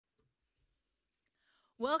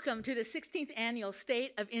Welcome to the 16th Annual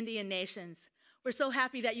State of Indian Nations. We're so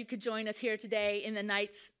happy that you could join us here today in the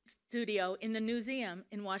night studio in the Newseum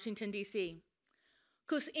in Washington, D.C.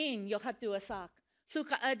 Kus'in yohatu asak,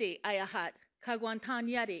 suka adi ayahat, kagwantan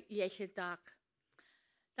yadi yeshidak.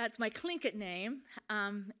 That's my Tlingit name,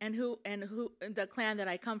 and the clan that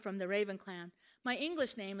I come from, the Raven clan. My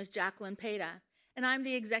English name is Jacqueline Peda, and I'm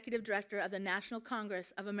the Executive Director of the National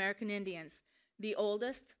Congress of American Indians, the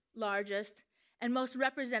oldest, largest, and most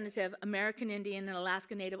representative American Indian and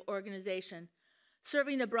Alaska Native organization,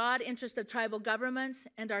 serving the broad interest of tribal governments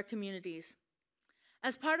and our communities.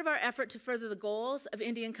 As part of our effort to further the goals of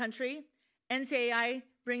Indian country, NCAI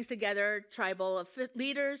brings together tribal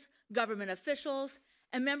leaders, government officials,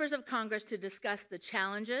 and members of Congress to discuss the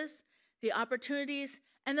challenges, the opportunities,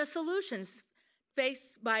 and the solutions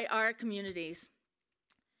faced by our communities.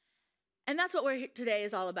 And that's what today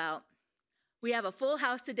is all about. We have a full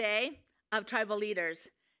house today of tribal leaders,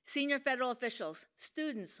 senior federal officials,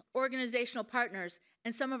 students, organizational partners,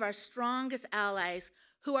 and some of our strongest allies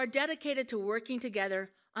who are dedicated to working together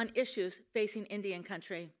on issues facing Indian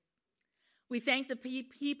country. We thank the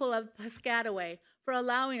people of Piscataway for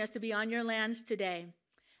allowing us to be on your lands today.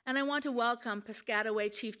 And I want to welcome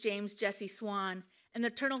Piscataway Chief James Jesse Swan and the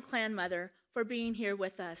Turtle Clan Mother for being here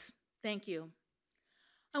with us. Thank you.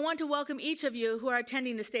 I want to welcome each of you who are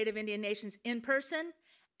attending the State of Indian Nations in person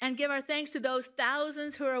and give our thanks to those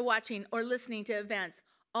thousands who are watching or listening to events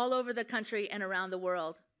all over the country and around the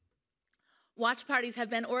world. Watch parties have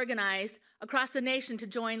been organized across the nation to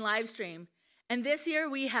join livestream, and this year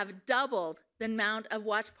we have doubled the amount of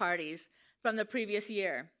watch parties from the previous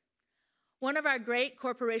year. One of our great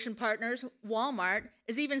corporation partners, Walmart,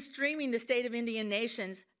 is even streaming the State of Indian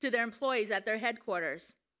Nations to their employees at their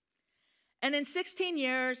headquarters. And in 16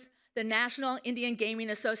 years, the National Indian Gaming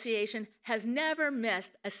Association has never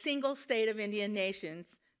missed a single State of Indian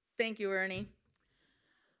Nations. Thank you, Ernie.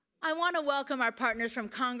 I want to welcome our partners from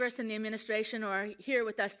Congress and the administration who are here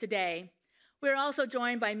with us today. We're also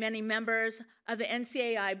joined by many members of the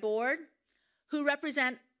NCAI board who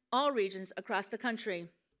represent all regions across the country.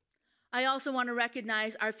 I also want to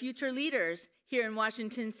recognize our future leaders here in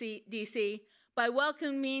Washington, D.C. by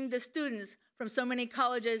welcoming the students from so many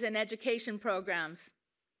colleges and education programs.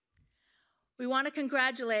 We want to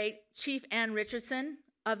congratulate Chief Ann Richardson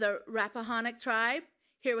of the Rappahannock tribe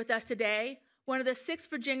here with us today, one of the 6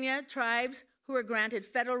 Virginia tribes who were granted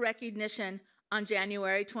federal recognition on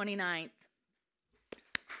January 29th.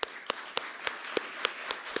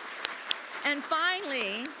 And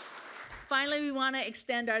finally, we want to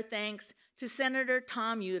extend our thanks to Senator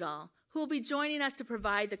Tom Udall, who will be joining us to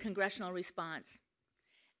provide the congressional response.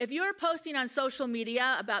 If you are posting on social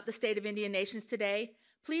media about the State of Indian Nations today,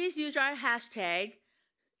 please use our hashtag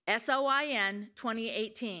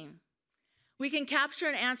SOIN2018. We can capture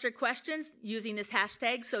and answer questions using this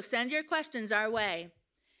hashtag, so send your questions our way.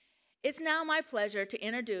 It's now my pleasure to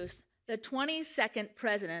introduce the 22nd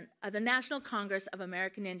President of the National Congress of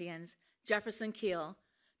American Indians, Jefferson Keel,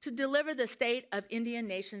 to deliver the State of Indian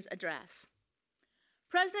Nations address.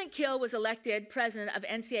 President Keel was elected president of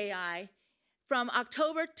NCAI from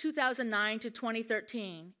October 2009 to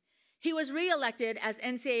 2013. He was re-elected as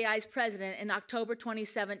NCAI's president in October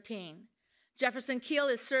 2017. Jefferson Keel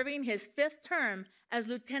is serving his 5th term as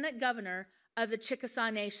Lieutenant Governor of the Chickasaw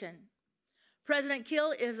Nation. President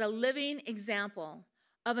Keel is a living example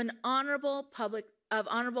of honorable public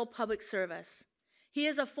service. He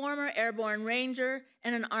is a former airborne ranger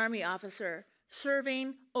and an Army officer,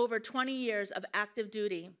 serving over 20 years of active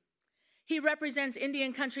duty. He represents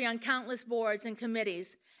Indian country on countless boards and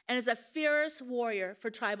committees and is a fierce warrior for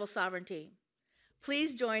tribal sovereignty.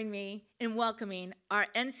 Please join me in welcoming our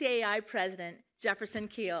NCAI President, Jefferson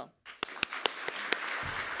Keel.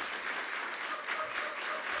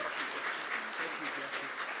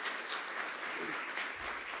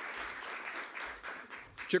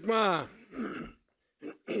 Chikma,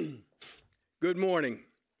 good morning.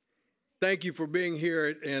 Thank you for being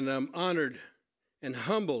here, and I'm honored and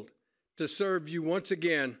humbled to serve you once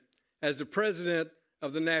again as the President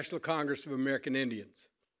of the National Congress of American Indians.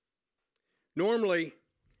 Normally,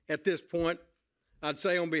 at this point, I'd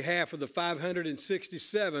say on behalf of the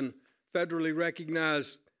 567 federally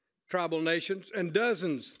recognized tribal nations and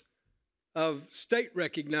dozens of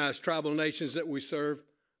state-recognized tribal nations that we serve,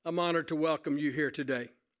 I'm honored to welcome you here today.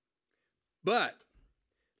 But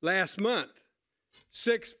last month,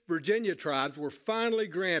 6 Virginia tribes were finally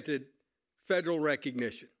granted federal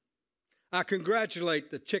recognition. I congratulate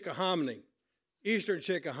the Chickahominy, Eastern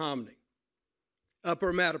Chickahominy,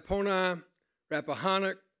 Upper Mattaponi,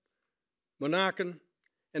 Rappahannock, Monacan,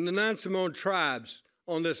 and the non-Simone tribes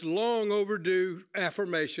on this long overdue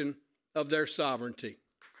affirmation of their sovereignty.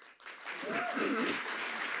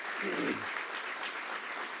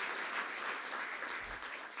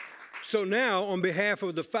 So now, on behalf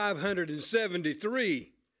of the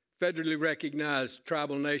 573 federally recognized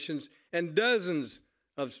tribal nations and dozens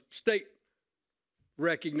of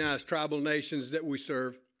state-recognized tribal nations that we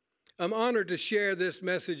serve, I'm honored to share this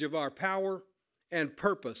message of our power and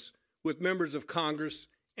purpose with members of Congress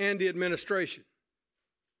and the administration.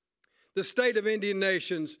 The state of Indian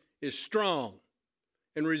nations is strong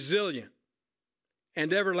and resilient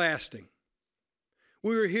and everlasting.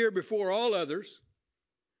 We were here before all others.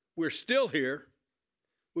 We're still here.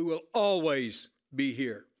 We will always be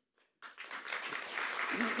here.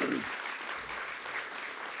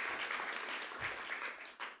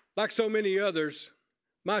 Like so many others,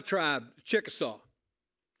 my tribe, the Chickasaw,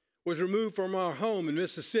 was removed from our home in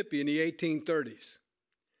Mississippi in the 1830s.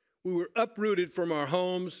 We were uprooted from our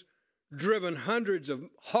homes, driven hundreds of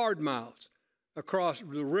hard miles across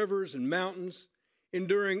the rivers and mountains,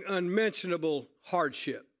 enduring unmentionable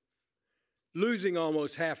hardship, losing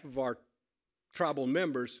almost half of our tribal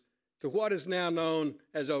members to what is now known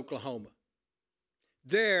as Oklahoma.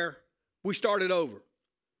 There, we started over.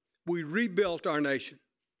 We rebuilt our nation.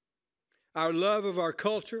 Our love of our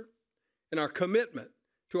culture and our commitment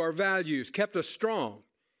to our values kept us strong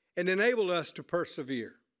and enabled us to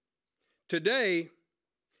persevere. Today,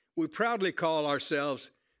 we proudly call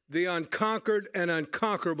ourselves the unconquered and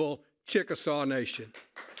unconquerable Chickasaw Nation.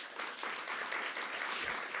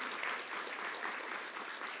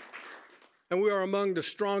 And we are among the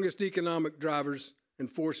strongest economic drivers and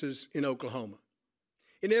forces in Oklahoma.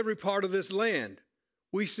 In every part of this land,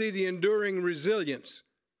 we see the enduring resilience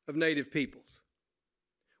of Native peoples.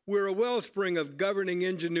 We're a wellspring of governing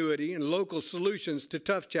ingenuity and local solutions to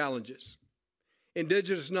tough challenges,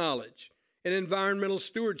 indigenous knowledge and environmental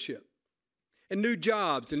stewardship, and new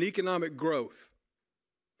jobs and economic growth.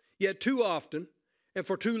 Yet too often, and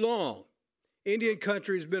for too long, Indian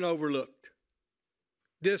country has been overlooked.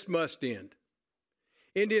 This must end.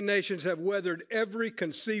 Indian nations have weathered every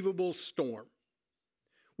conceivable storm.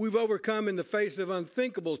 We've overcome in the face of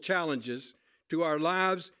unthinkable challenges to our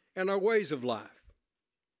lives and our ways of life.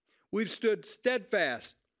 We've stood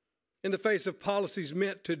steadfast in the face of policies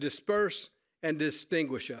meant to disperse and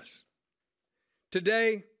distinguish us.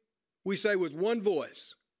 Today, we say with one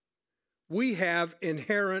voice, we have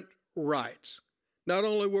inherent rights. Not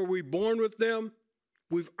only were we born with them,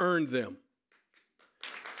 we've earned them.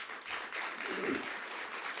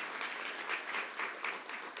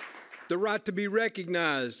 The right to be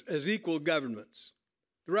recognized as equal governments,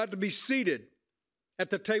 the right to be seated at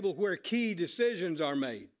the table where key decisions are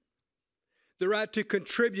made, the right to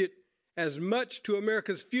contribute as much to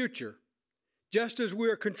America's future, just as we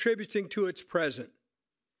are contributing to its present.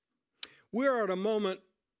 We are at a moment,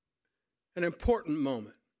 an important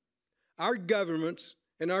moment. Our governments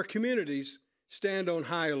and our communities stand on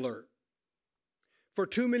high alert. For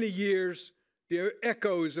too many years, the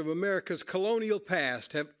echoes of America's colonial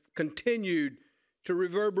past have continued to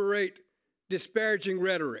reverberate disparaging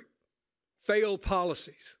rhetoric, failed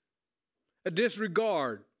policies, a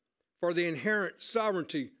disregard for the inherent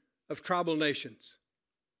sovereignty of tribal nations.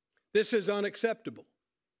 This is unacceptable.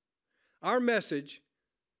 Our message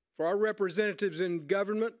for our representatives in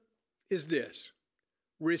government is this: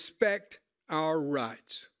 respect our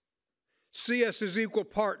rights. See us as equal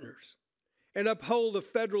partners and uphold the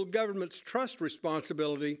federal government's trust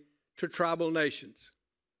responsibility to tribal nations.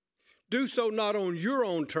 Do so not on your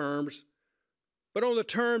own terms, but on the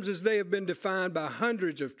terms as they have been defined by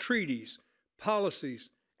hundreds of treaties, policies,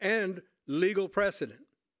 and legal precedent.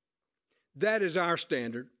 That is our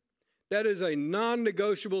standard. That is a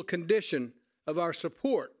non-negotiable condition of our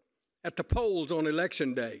support at the polls on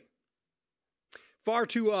Election Day. Far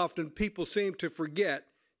too often, people seem to forget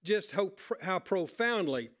just how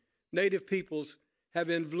profoundly Native peoples have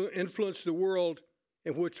influenced the world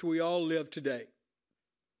in which we all live today.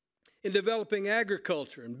 In developing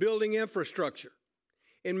agriculture and building infrastructure,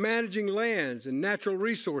 in managing lands and natural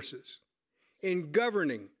resources, in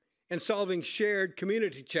governing and solving shared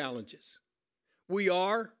community challenges. We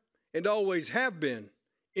are, and always have been,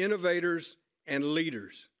 innovators and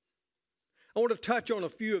leaders. I want to touch on a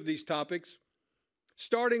few of these topics,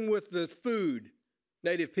 starting with the food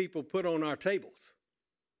Native people put on our tables.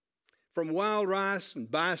 From wild rice and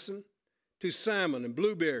bison to salmon and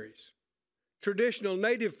blueberries, traditional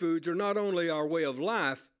Native foods are not only our way of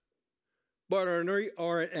life, but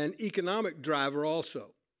are an economic driver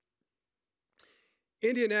also.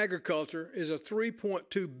 Indian agriculture is a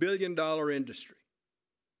 $3.2 billion industry,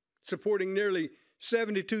 supporting nearly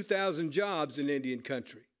 72,000 jobs in Indian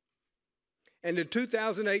country. And in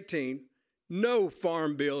 2018, no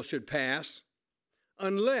farm bill should pass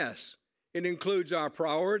unless it includes our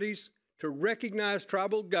priorities to recognize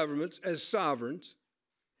tribal governments as sovereigns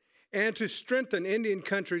and to strengthen Indian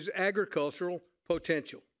country's agricultural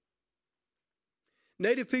potential.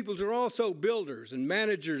 Native peoples are also builders and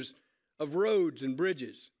managers of roads and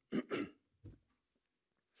bridges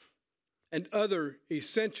and other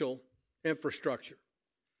essential infrastructure.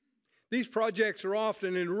 These projects are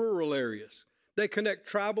often in rural areas. They connect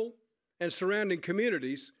tribal and surrounding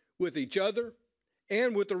communities with each other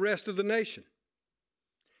and with the rest of the nation.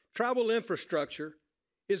 Tribal infrastructure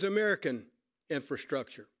is American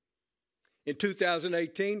infrastructure. In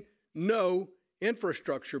 2018, no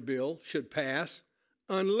infrastructure bill should pass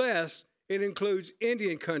unless it includes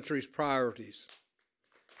Indian country's priorities.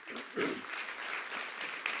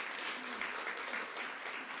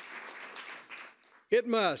 It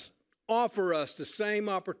must offer us the same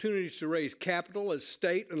opportunities to raise capital as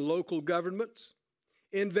state and local governments,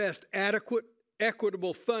 invest adequate,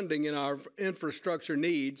 equitable funding in our infrastructure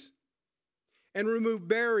needs, and remove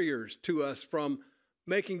barriers to us from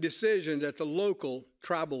making decisions at the local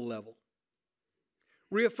tribal level.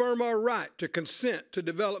 Reaffirm our right to consent to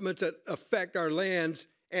developments that affect our lands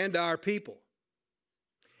and our people.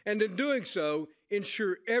 And in doing so,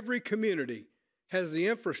 ensure every community has the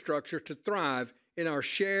infrastructure to thrive in our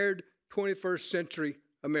shared 21st century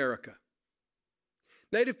America.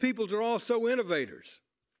 Native peoples are also innovators.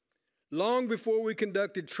 Long before we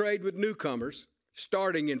conducted trade with newcomers,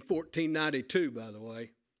 starting in 1492, by the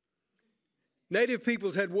way, Native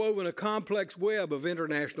peoples had woven a complex web of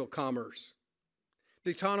international commerce.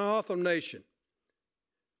 The Tohono Nation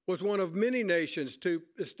was one of many nations to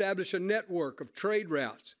establish a network of trade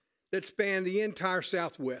routes that spanned the entire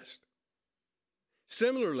Southwest.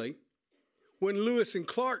 Similarly, when Lewis and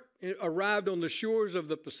Clark arrived on the shores of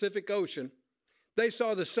the Pacific Ocean, they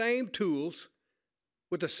saw the same tools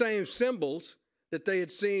with the same symbols that they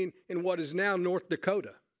had seen in what is now North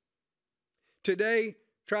Dakota. Today,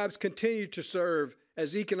 tribes continue to serve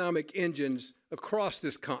as economic engines across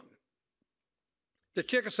this continent. The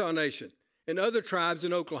Chickasaw Nation and other tribes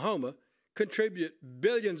in Oklahoma contribute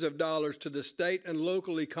billions of dollars to the state and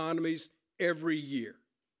local economies every year.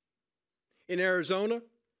 In Arizona,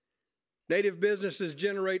 Native businesses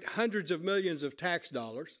generate hundreds of millions of tax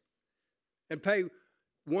dollars and pay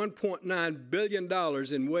 $1.9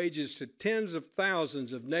 billion in wages to tens of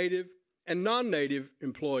thousands of Native and non-Native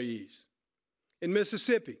employees. In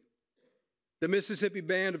Mississippi, the Mississippi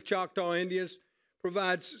Band of Choctaw Indians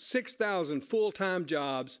provides 6,000 full-time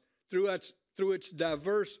jobs through its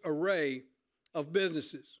diverse array of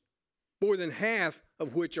businesses, more than half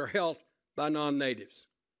of which are held by non-natives.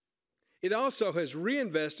 It also has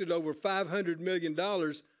reinvested over $500 million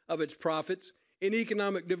of its profits in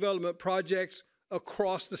economic development projects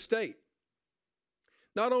across the state.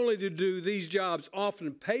 Not only do these jobs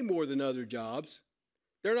often pay more than other jobs,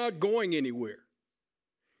 they're not going anywhere.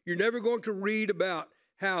 You're never going to read about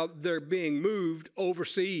how they're being moved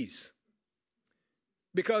overseas,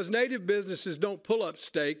 because Native businesses don't pull up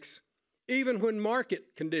stakes even when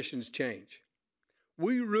market conditions change.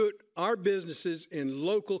 We root our businesses in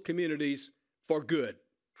local communities for good.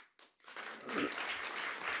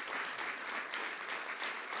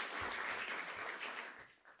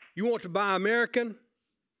 You want to buy American?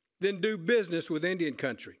 Then do business with Indian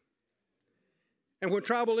country. And when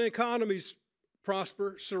tribal economies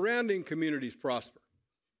prosper, surrounding communities prosper.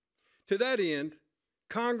 To that end,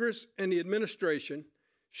 Congress and the administration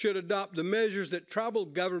should adopt the measures that tribal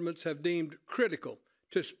governments have deemed critical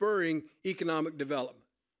to spurring economic development.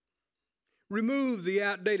 Remove the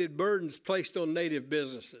outdated burdens placed on Native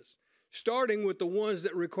businesses, starting with the ones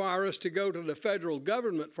that require us to go to the federal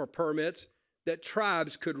government for permits that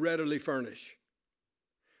tribes could readily furnish.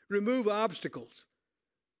 Remove obstacles,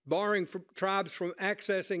 barring tribes from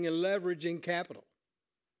accessing and leveraging capital.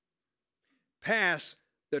 Pass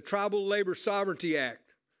the Tribal Labor Sovereignty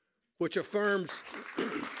Act, which affirms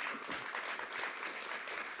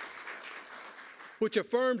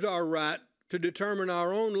our right to determine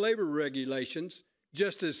our own labor regulations,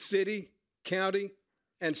 just as city, county,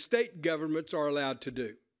 and state governments are allowed to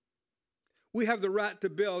do. We have the right to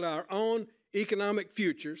build our own economic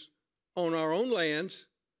futures on our own lands,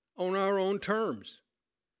 on our own terms.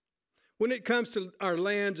 When it comes to our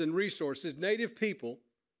lands and resources, Native people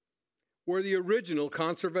were the original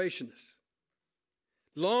conservationists.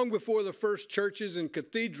 Long before the first churches and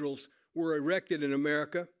cathedrals were erected in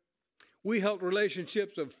America, we held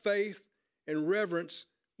relationships of faith and reverence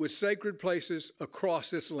with sacred places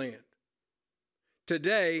across this land.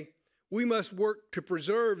 Today, we must work to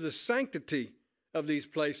preserve the sanctity of these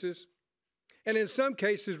places and in some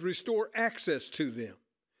cases restore access to them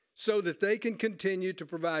so that they can continue to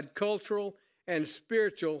provide cultural and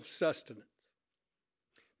spiritual sustenance.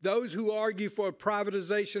 Those who argue for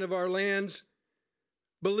privatization of our lands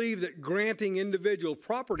believe that granting individual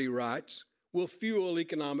property rights will fuel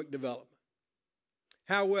economic development.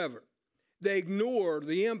 However, they ignore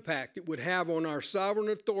the impact it would have on our sovereign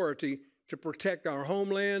authority to protect our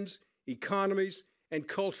homelands, economies, and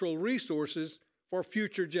cultural resources for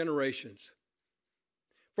future generations.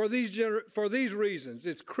 For these reasons,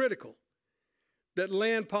 it's critical that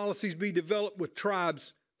land policies be developed with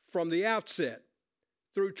tribes from the outset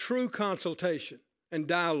through true consultation and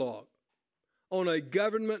dialogue on a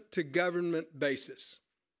government-to-government basis.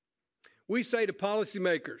 We say to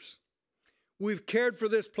policymakers, we've cared for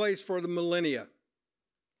this place for the millennia.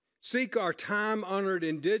 Seek our time-honored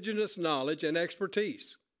indigenous knowledge and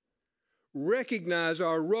expertise. Recognize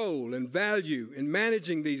our role and value in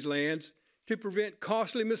managing these lands to prevent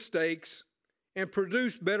costly mistakes and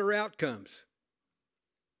produce better outcomes.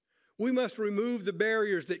 We must remove the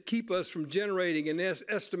barriers that keep us from generating an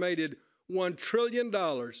estimated $1 trillion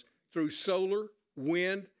through solar,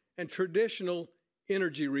 wind, and traditional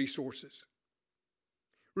energy resources.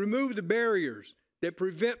 Remove the barriers that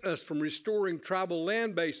prevent us from restoring tribal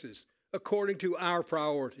land bases according to our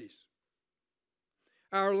priorities.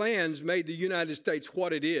 Our lands made the United States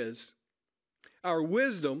what it is. Our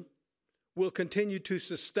wisdom will continue to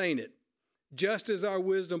sustain it, just as our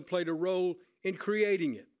wisdom played a role in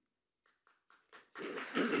creating it.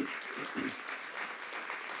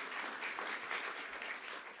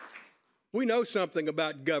 We know something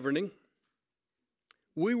about governing.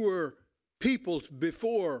 We were peoples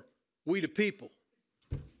before we the people.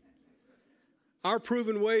 Our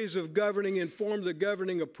proven ways of governing informed the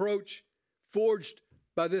governing approach forged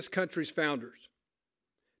by this country's founders.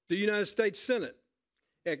 The United States Senate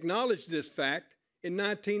acknowledged this fact in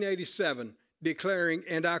 1987, declaring,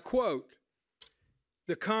 and I quote,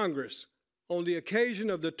 "The Congress, on the occasion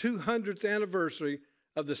of the 200th anniversary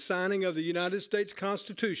of the signing of the United States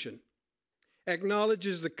Constitution,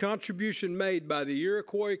 acknowledges the contribution made by the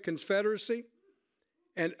Iroquois Confederacy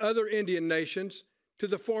and other Indian nations to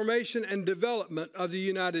the formation and development of the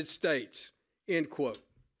United States," end quote.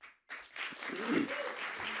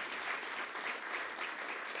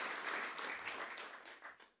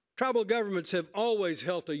 Tribal governments have always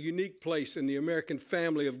held a unique place in the American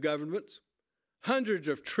family of governments. Hundreds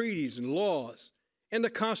of treaties and laws, and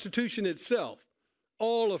the Constitution itself,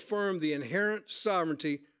 all affirm the inherent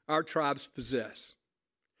sovereignty our tribes possess.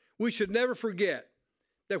 We should never forget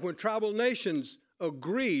that when tribal nations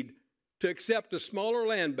agreed to accept a smaller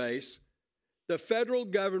land base, the federal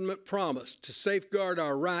government promised to safeguard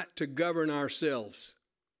our right to govern ourselves,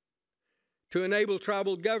 to enable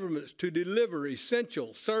tribal governments to deliver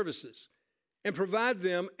essential services and provide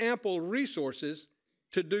them ample resources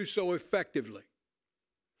to do so effectively,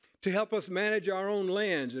 to help us manage our own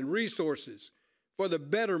lands and resources for the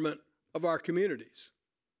betterment of our communities.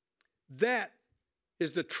 That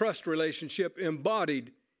is the trust relationship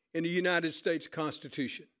embodied in the United States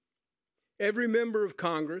Constitution. Every member of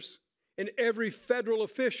Congress and every federal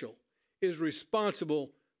official is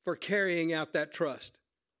responsible for carrying out that trust.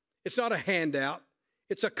 It's not a handout,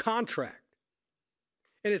 it's a contract.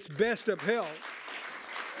 And it's best upheld.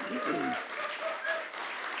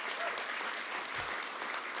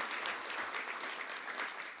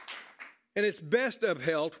 And it's best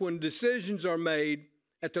upheld when decisions are made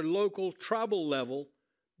at the local tribal level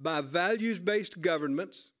by values-based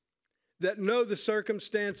governments that know the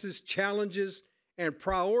circumstances, challenges, and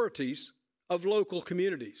priorities of local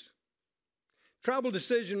communities. Tribal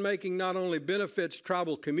decision-making not only benefits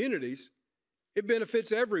tribal communities, it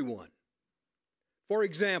benefits everyone. For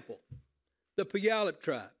example, the Puyallup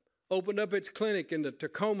tribe opened up its clinic in the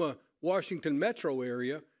Tacoma, Washington metro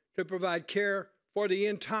area to provide care for the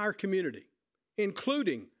entire community,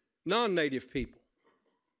 including non-native people.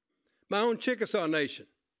 My own Chickasaw Nation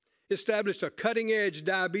established a cutting-edge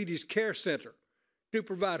diabetes care center to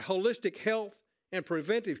provide holistic health and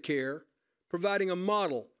preventive care, providing a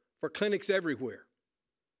model for clinics everywhere.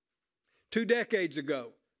 2 decades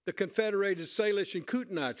ago, the Confederated Salish and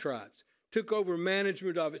Kootenai tribes took over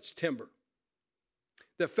management of its timber.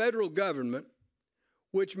 The federal government,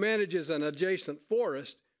 which manages an adjacent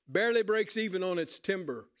forest, barely breaks even on its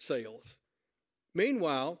timber sales.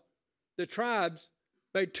 Meanwhile, the tribes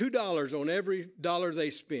made $2 on every dollar they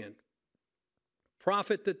spend,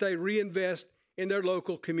 profit that they reinvest in their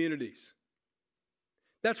local communities.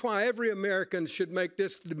 That's why every American should make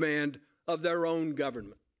this demand of their own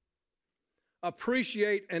government.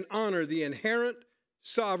 appreciate and honor the inherent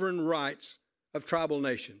sovereign rights of tribal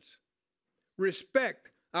nations. Respect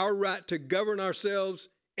our right to govern ourselves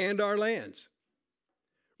and our lands.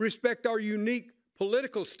 Respect our unique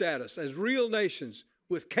political status as real nations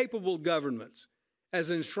with capable governments,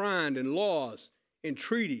 as enshrined in laws, in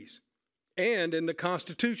treaties, and in the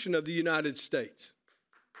Constitution of the United States.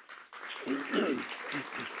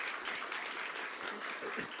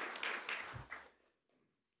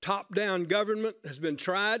 Top-down government has been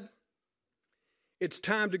tried. It's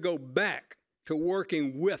time to go back to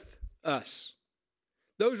working with us.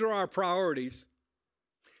 Those are our priorities.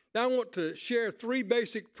 Now I want to share 3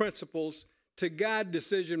 basic principles to guide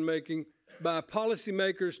decision-making by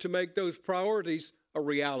policymakers to make those priorities a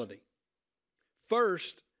reality.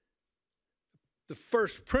 First, the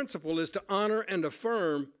first principle is to honor and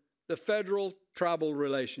affirm the federal-tribal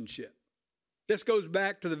relationship. This goes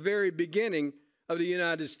back to the very beginning of the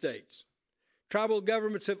United States. Tribal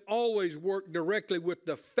governments have always worked directly with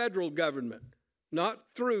the federal government, not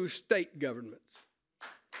through state governments.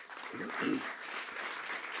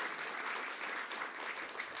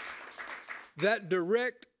 That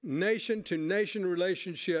direct nation-to-nation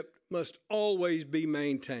relationship must always be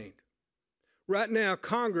maintained. Right now,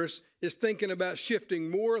 Congress is thinking about shifting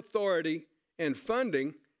more authority and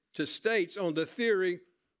funding to states on the theory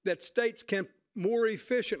that states can more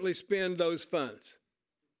efficiently spend those funds.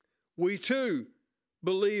 We, too,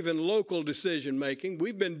 believe in local decision-making.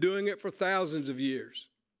 We've been doing it for thousands of years.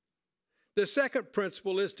 The second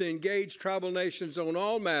principle is to engage tribal nations on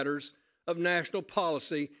all matters of national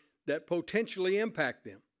policy that potentially impact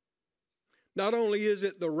them. Not only is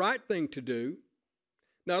it the right thing to do,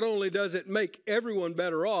 not only does it make everyone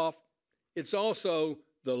better off, it's also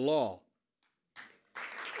the law.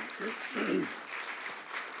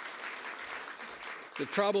 The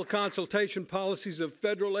tribal consultation policies of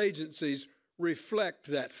federal agencies reflect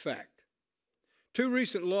that fact. 2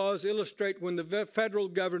 recent laws illustrate when the federal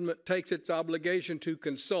government takes its obligation to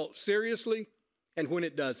consult seriously and when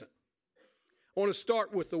it doesn't. I want to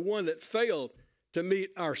start with the one that failed to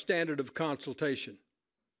meet our standard of consultation,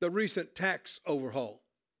 the recent tax overhaul.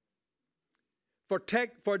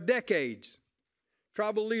 For decades,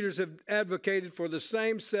 tribal leaders have advocated for the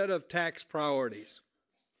same set of tax priorities.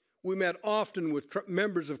 We met often with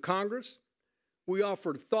members of Congress. We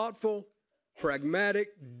offered thoughtful, pragmatic,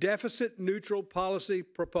 deficit-neutral policy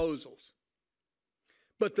proposals.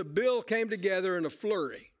 But the bill came together in a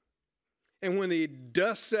flurry. And when the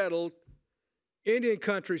dust settled, Indian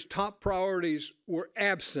country's top priorities were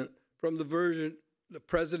absent from the version the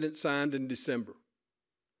president signed in December.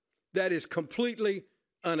 That is completely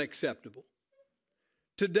unacceptable.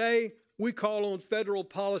 Today, we call on federal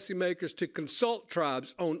policymakers to consult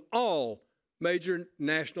tribes on all major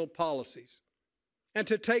national policies and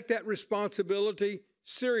to take that responsibility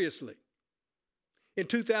seriously. In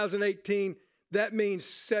 2018, that means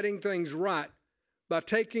setting things right by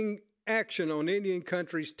taking action on Indian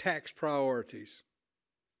country's tax priorities.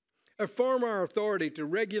 Affirm our authority to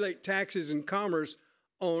regulate taxes and commerce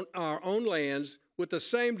on our own lands with the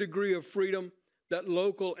same degree of freedom that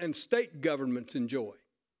local and state governments enjoy.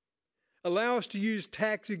 Allow us to use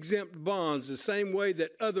tax-exempt bonds the same way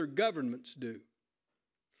that other governments do.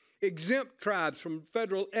 Exempt tribes from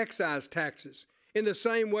federal excise taxes in the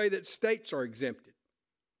same way that states are exempted.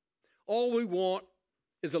 All we want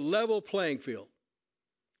is a level playing field.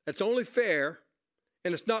 That's only fair,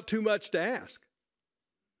 and it's not too much to ask.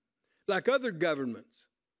 Like other governments,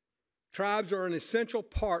 tribes are an essential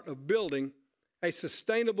part of building a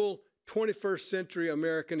sustainable 21st century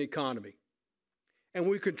American economy. And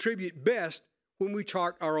we contribute best when we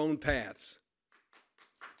chart our own paths.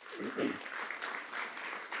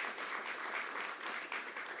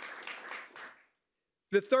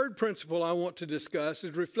 The third principle I want to discuss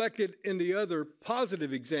is reflected in the other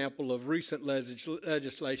positive example of recent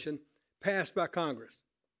legislation passed by Congress.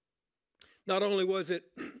 Not only was it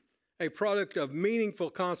a product of meaningful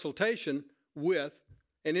consultation with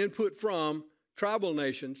and input from tribal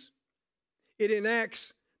nations, it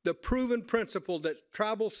enacts the proven principle that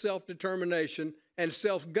tribal self-determination and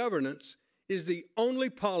self-governance is the only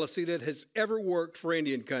policy that has ever worked for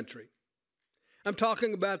Indian country. I'm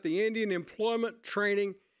talking about the Indian Employment,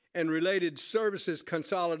 Training, and Related Services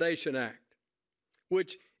Consolidation Act,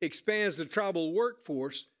 which expands the tribal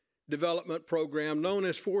workforce development program known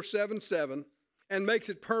as 477 and makes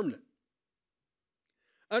it permanent.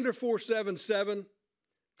 Under 477,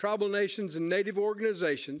 tribal nations and Native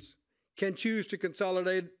organizations can choose to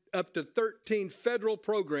consolidate up to 13 federal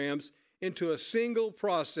programs into a single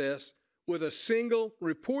process with a single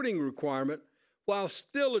reporting requirement while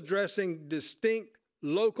still addressing distinct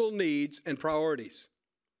local needs and priorities.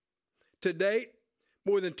 To date,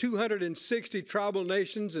 more than 260 tribal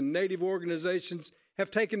nations and Native organizations have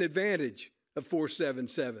taken advantage of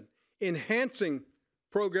 477, enhancing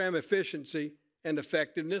program efficiency and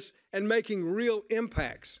effectiveness and making real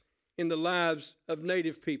impacts in the lives of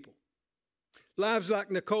Native people. Lives like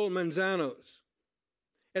Nicole Manzano's.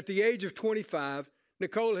 At the age of 25,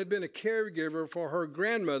 Nicole had been a caregiver for her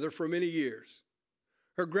grandmother for many years.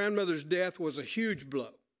 Her grandmother's death was a huge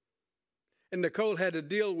blow, and Nicole had to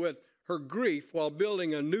deal with her grief while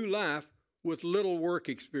building a new life with little work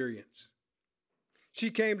experience. She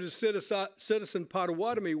came to Citizen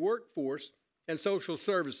Potawatomi Workforce and Social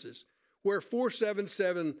Services, where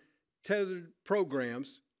 477 tethered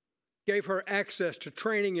programs gave her access to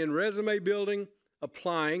training in resume building,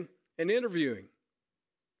 applying, and interviewing.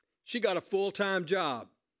 She got a full-time job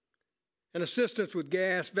and assistance with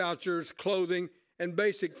gas, vouchers, clothing, and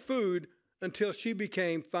basic food until she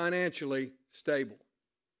became financially stable.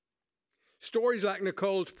 Stories like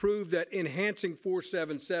Nicole's prove that enhancing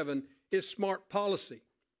 477 is smart policy.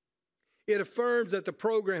 It affirms that the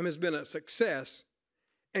program has been a success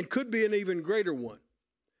and could be an even greater one.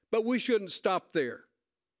 But we shouldn't stop there.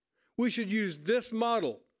 We should use this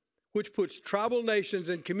model, which puts tribal nations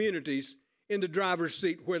and communities in the driver's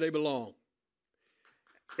seat where they belong.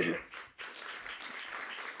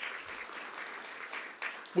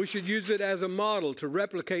 We should use it as a model to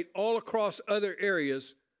replicate all across other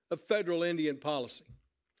areas of federal Indian policy.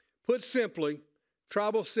 Put simply,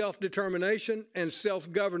 tribal self-determination and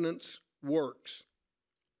self-governance works.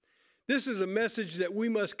 This is a message that we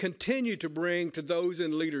must continue to bring to those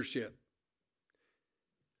in leadership.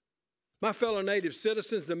 My fellow Native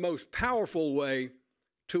citizens, the most powerful way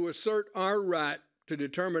to assert our right to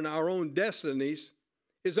determine our own destinies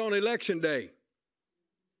is on Election Day.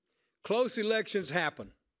 Close elections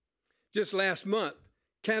happen. Just last month,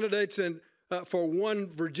 candidates for one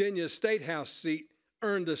Virginia State House seat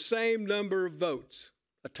earned the same number of votes,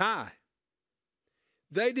 a tie.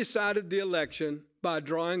 They decided the election by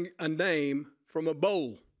drawing a name from a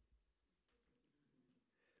bowl.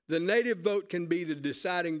 The Native vote can be the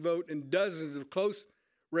deciding vote in dozens of close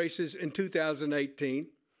races in 2018.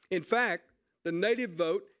 In fact, the Native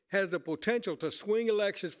vote has the potential to swing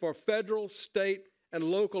elections for federal, state, and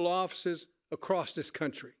local offices across this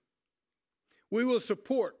country. We will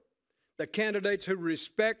support the candidates who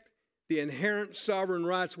respect the inherent sovereign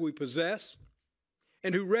rights we possess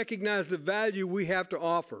and who recognize the value we have to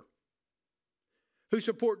offer, who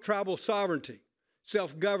support tribal sovereignty,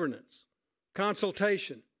 self-governance,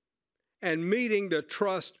 consultation, and meeting the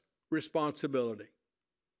trust responsibility.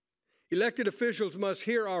 Elected officials must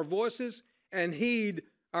hear our voices and heed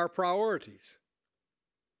our priorities,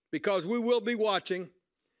 because we will be watching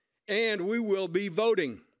and we will be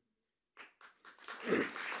voting.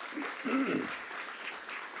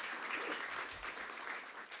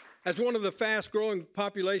 As one of the fast-growing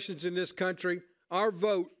populations in this country, our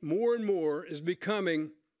vote more and more is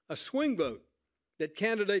becoming a swing vote that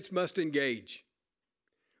candidates must engage.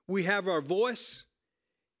 We have our voice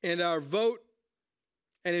and our vote,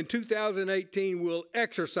 and in 2018 we'll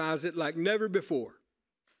exercise it like never before.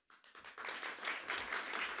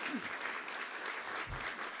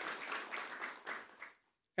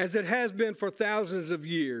 As it has been for thousands of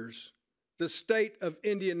years, the state of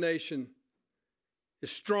Indian Nation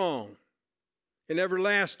is strong and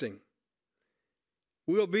everlasting.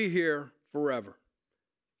 We'll be here forever.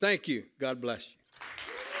 Thank you. God bless you.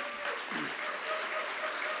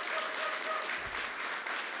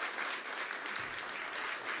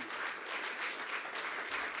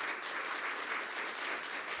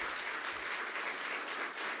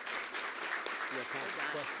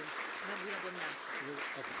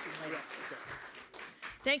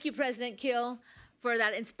 Thank you, President Kill, for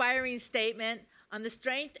that inspiring statement on the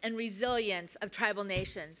strength and resilience of tribal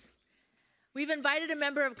nations. We've invited a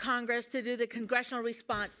member of Congress to do the congressional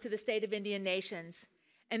response to the state of Indian nations.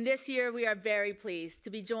 And this year, we are very pleased to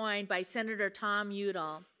be joined by Senator Tom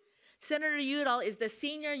Udall. Senator Udall is the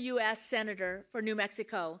senior U.S. Senator for New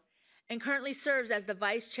Mexico and currently serves as the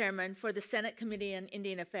Vice Chairman for the Senate Committee on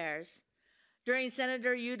Indian Affairs. During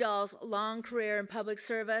Senator Udall's long career in public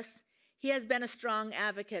service, he has been a strong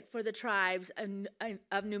advocate for the tribes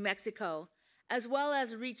of New Mexico, as well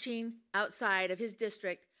as reaching outside of his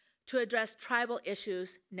district to address tribal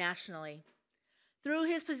issues nationally. Through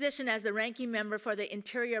his position as the ranking member for the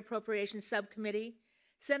Interior Appropriations Subcommittee,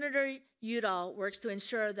 Senator Udall works to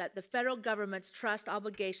ensure that the federal government's trust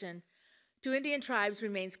obligation to Indian tribes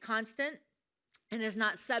remains constant and is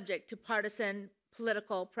not subject to partisan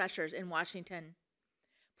political pressures in Washington.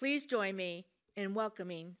 Please join me in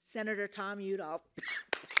welcoming Senator Tom Udall.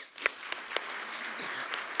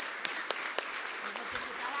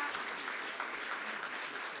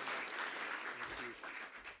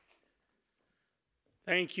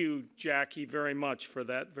 Thank you, Jackie, very much for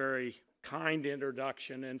that very kind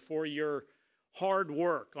introduction and for your hard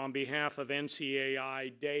work on behalf of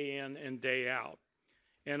NCAI day in and day out.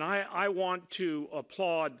 And I want to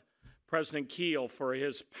applaud President Kiel for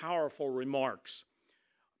his powerful remarks.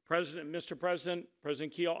 Mr. President,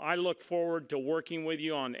 President Kiel, I look forward to working with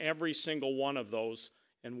you on every single one of those,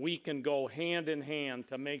 and we can go hand in hand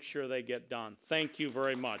to make sure they get done. Thank you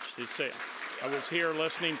very much. I was here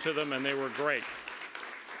listening to them, and they were great.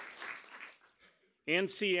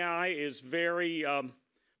 NCI is very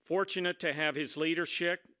fortunate to have his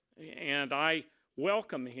leadership, and I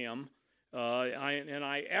welcome him, and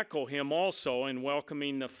I echo him also in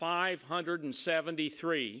welcoming the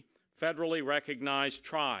 573 federally recognized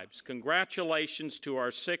tribes. Congratulations to our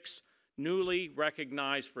 6 newly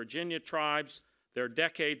recognized Virginia tribes. Their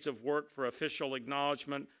decades of work for official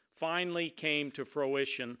acknowledgement finally came to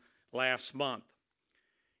fruition last month.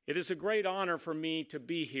 It is a great honor for me to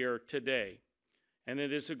be here today, and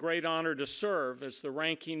it is a great honor to serve as the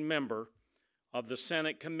ranking member of the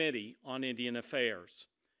Senate Committee on Indian Affairs.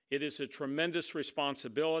 It is a tremendous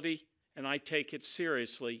responsibility, and I take it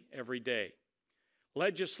seriously every day.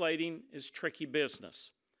 Legislating is tricky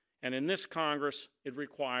business, and in this Congress, it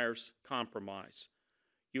requires compromise.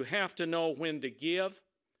 You have to know when to give,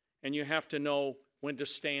 and you have to know when to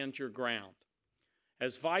stand your ground.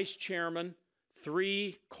 As Vice Chairman,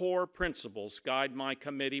 3 core principles guide my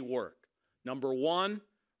committee work. Number 1,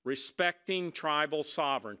 respecting tribal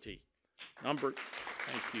sovereignty. Thank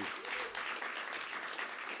you.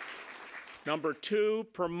 Number 2,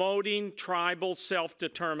 promoting tribal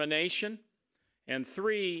self-determination. And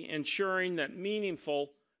 3, ensuring that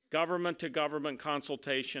meaningful government-to-government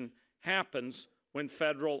consultation happens when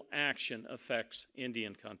federal action affects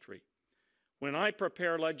Indian country. When I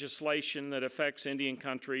prepare legislation that affects Indian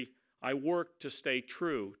country, I work to stay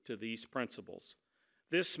true to these principles.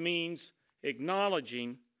 This means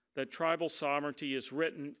acknowledging that tribal sovereignty is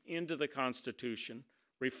written into the Constitution,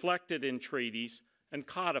 reflected in treaties, and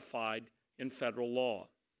codified in federal law.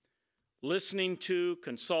 Listening to,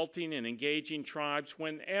 consulting, and engaging tribes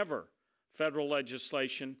whenever federal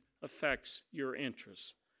legislation affects your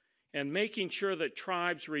interests, and making sure that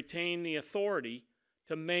tribes retain the authority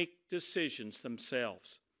to make decisions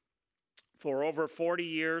themselves. For over 40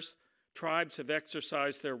 years, tribes have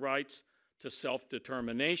exercised their rights to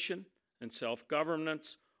self-determination and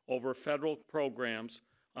self-governance over federal programs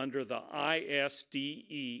under the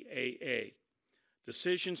ISDEAA.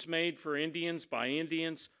 Decisions made for Indians by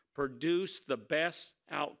Indians produce the best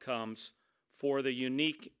outcomes for the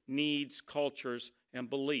unique needs, cultures, and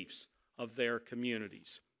beliefs of their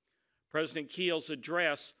communities. President Kiel's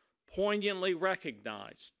address poignantly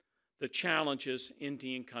recognized the challenges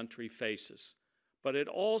Indian country faces, but it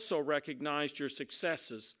also recognized your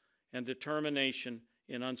successes and determination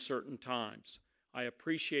in uncertain times. I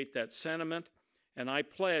appreciate that sentiment, and I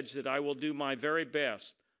pledge that I will do my very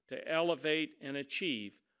best to elevate and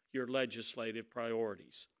achieve your legislative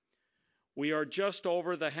priorities. We are just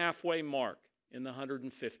over the halfway mark in the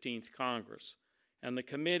 115th Congress, and the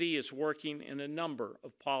committee is working in a number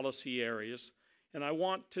of policy areas, and I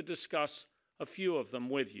want to discuss a few of them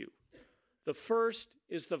with you. The first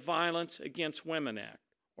is the Violence Against Women Act,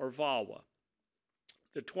 or VAWA.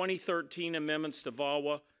 The 2013 amendments to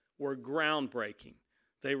VAWA were groundbreaking.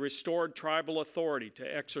 They restored tribal authority to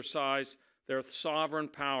exercise their sovereign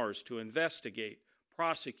powers to investigate,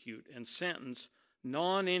 prosecute, and sentence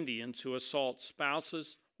non-Indians who assault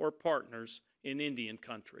spouses or partners in Indian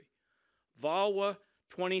country. VAWA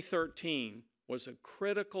 2013 was a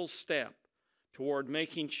critical step toward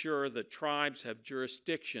making sure that tribes have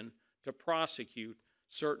jurisdiction to prosecute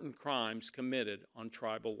certain crimes committed on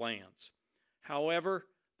tribal lands. However,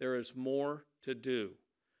 there is more to do.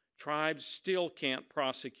 Tribes still can't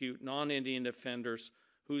prosecute non-Indian offenders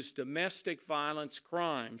whose domestic violence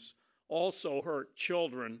crimes also hurt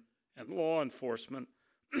children and law enforcement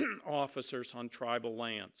officers on tribal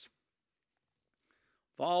lands.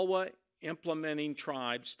 VAWA implementing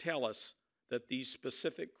tribes tell us that these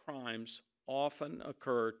specific crimes often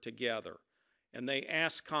occur together, and they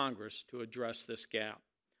ask Congress to address this gap.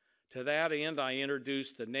 To that end, I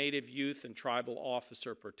introduced the Native Youth and Tribal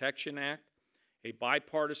Officer Protection Act, a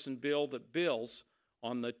bipartisan bill that builds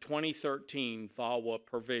on the 2013 VAWA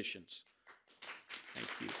provisions. Thank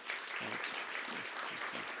you. Thanks.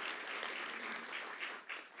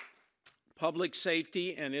 Public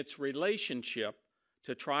safety and its relationship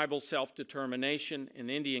to tribal self-determination in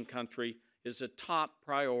Indian country is a top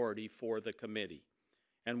priority for the committee,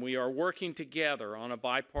 and we are working together on a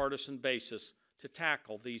bipartisan basis to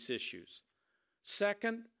tackle these issues.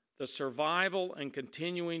 Second, the survival and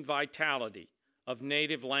continuing vitality of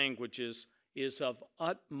native languages is of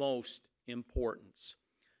utmost importance.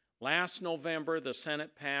 Last November, the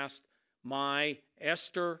Senate passed my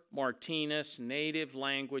Esther Martinez Native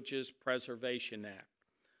Languages Preservation Act.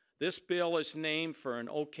 This bill is named for an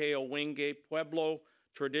Oke-Owenge Pueblo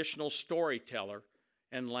traditional storyteller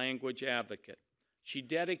and language advocate. She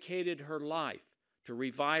dedicated her life to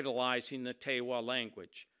revitalizing the Tewa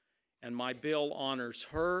language, and my bill honors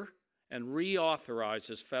her and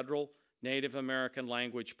reauthorizes federal Native American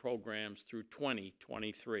language programs through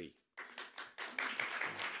 2023.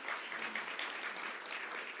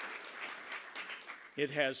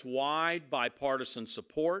 It has wide bipartisan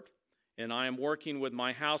support, and I am working with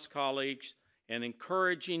my House colleagues and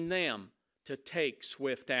encouraging them to take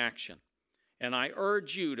swift action. And I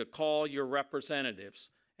urge you to call your representatives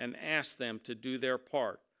and ask them to do their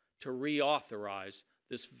part to reauthorize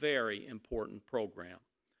this very important program.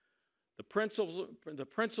 The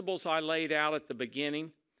principles I laid out at the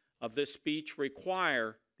beginning of this speech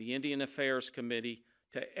require the Indian Affairs Committee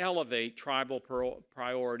to elevate tribal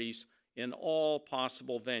priorities in all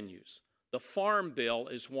possible venues. The Farm Bill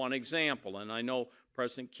is one example, and I know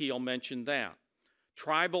President Keel mentioned that.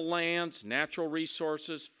 Tribal lands, natural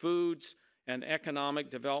resources, foods, and economic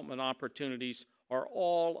development opportunities are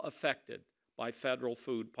all affected by federal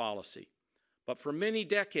food policy. But for many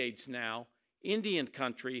decades now, Indian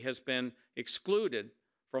country has been excluded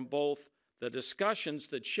from both the discussions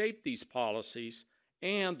that shape these policies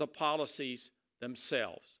and the policies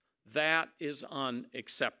themselves. That is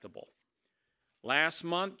unacceptable. Last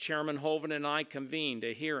month, Chairman Hoeven and I convened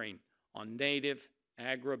a hearing on native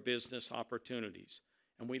agribusiness opportunities,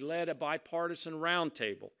 and we led a bipartisan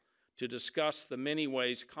roundtable to discuss the many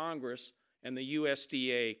ways Congress and the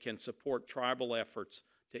USDA can support tribal efforts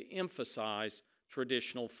to emphasize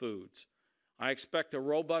traditional foods. I expect a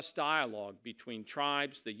robust dialogue between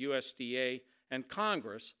tribes, the USDA, and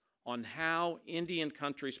Congress on how Indian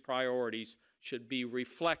country's priorities should be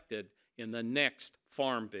reflected in the next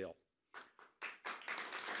Farm Bill.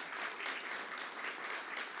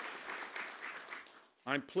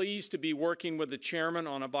 I'm pleased to be working with the chairman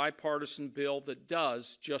on a bipartisan bill that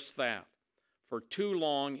does just that. For too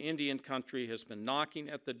long, Indian country has been knocking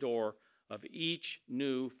at the door of each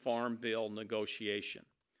new Farm Bill negotiation.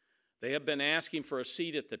 They have been asking for a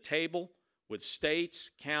seat at the table with states,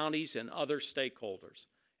 counties, and other stakeholders,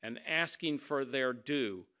 and asking for their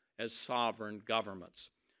due as sovereign governments.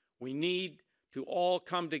 We need to all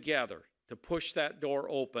come together to push that door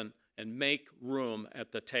open and make room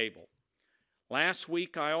at the table. Last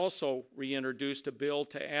week, I also reintroduced a bill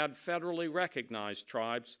to add federally recognized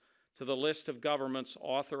tribes to the list of governments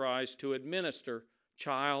authorized to administer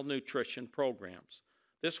child nutrition programs.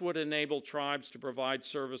 This would enable tribes to provide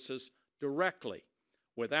services directly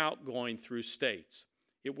without going through states.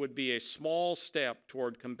 It would be a small step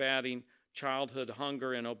toward combating childhood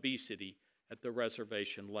hunger and obesity at the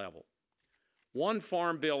reservation level. One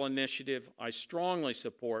Farm Bill initiative I strongly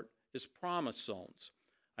support is Promise Zones.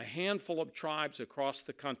 A handful of tribes across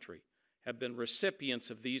the country have been recipients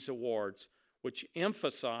of these awards, which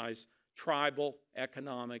emphasize tribal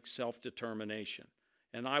economic self-determination,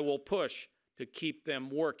 and I will push to keep them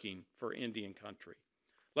working for Indian country.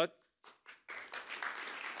 Let's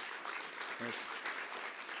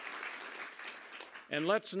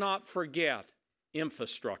not forget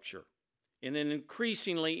infrastructure. In an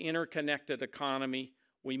increasingly interconnected economy,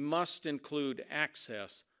 we must include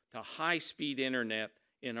access to high-speed internet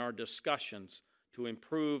in our discussions to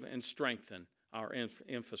improve and strengthen our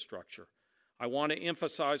infrastructure. I want to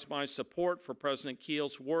emphasize my support for President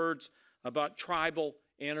Keel's words about tribal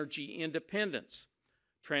energy independence.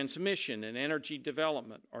 Transmission and energy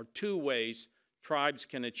development are two ways tribes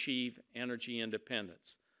can achieve energy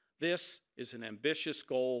independence. This is an ambitious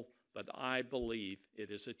goal, but I believe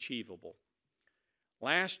it is achievable.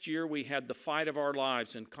 Last year, we had the fight of our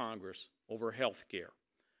lives in Congress over health care.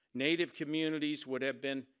 Native communities would have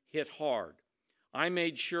been hit hard. I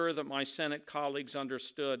made sure that my Senate colleagues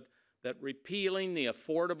understood that repealing the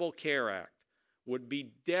Affordable Care Act would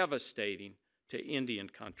be devastating to Indian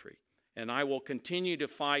country, and I will continue to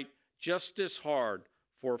fight just as hard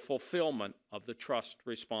for fulfillment of the trust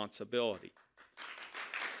responsibility.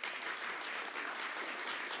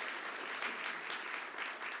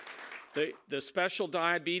 The Special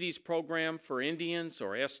Diabetes Program for Indians,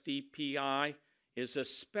 or SDPI, is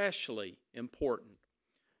especially important.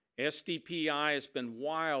 SDPI has been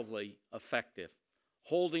wildly effective,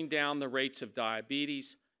 holding down the rates of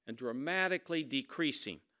diabetes and dramatically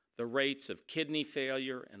decreasing the rates of kidney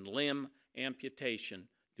failure and limb amputation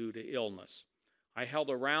due to illness. I held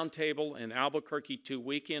a roundtable in Albuquerque 2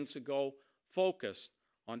 weekends ago focused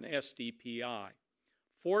on SDPI.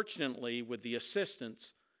 Fortunately, with the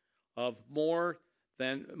assistance of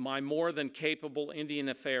my more than capable Indian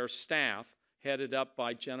Affairs staff, headed up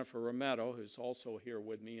by Jennifer Romero, who's also here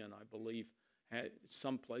with me, and I believe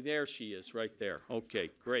someplace, there she is, right there. Okay,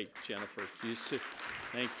 great, Jennifer.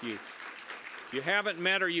 Thank you. If you haven't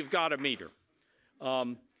met her, you've got to meet her.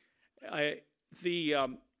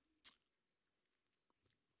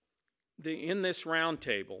 In this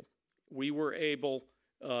roundtable, we were able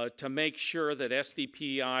to make sure that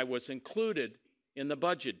SDPI was included in the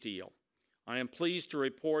budget deal. I am pleased to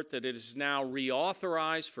report that it is now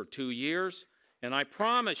reauthorized for 2 years, and I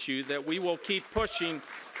promise you that we will keep pushing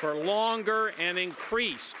for longer and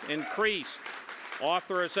increased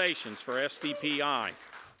authorizations for SDPI.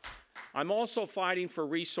 I'm also fighting for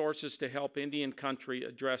resources to help Indian country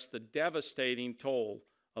address the devastating toll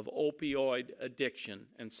of opioid addiction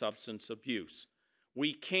and substance abuse.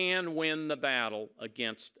 We can win the battle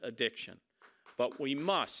against addiction, but we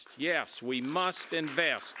must, yes, we must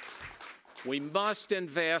invest. We must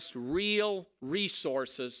invest real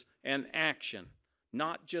resources and action,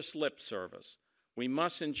 not just lip service. We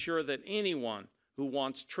must ensure that anyone who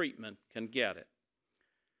wants treatment can get it.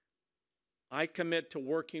 I commit to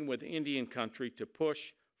working with Indian country to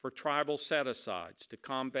push for tribal set-asides to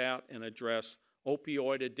combat and address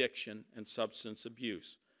opioid addiction and substance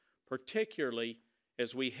abuse, particularly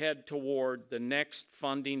as we head toward the next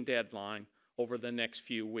funding deadline over the next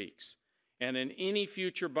few weeks, and in any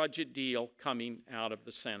future budget deal coming out of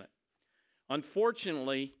the Senate.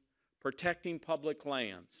 Unfortunately, protecting public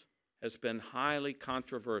lands has been highly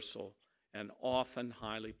controversial and often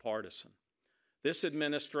highly partisan. This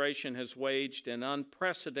administration has waged an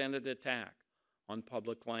unprecedented attack on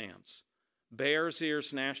public lands. Bears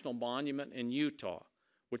Ears National Monument in Utah,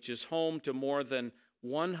 which is home to more than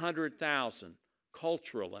 100,000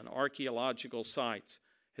 cultural and archaeological sites,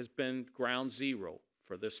 has been ground zero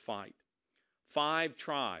for this fight. 5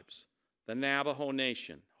 tribes, the Navajo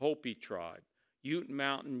Nation, Hopi Tribe, Ute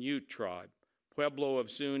Mountain Ute Tribe, Pueblo of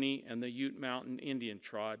Zuni, and the Ute Mountain Indian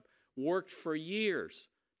Tribe, worked for years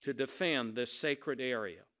to defend this sacred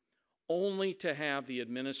area, only to have the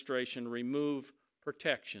administration remove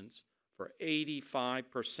protections for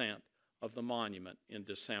 85% of the monument in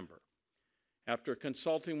December. After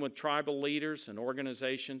consulting with tribal leaders and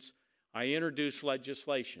organizations, I introduced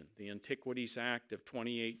legislation, the Antiquities Act of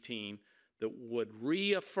 2018, that would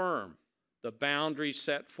reaffirm the boundaries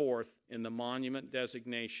set forth in the monument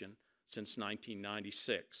designation since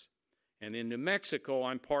 1996. And in New Mexico,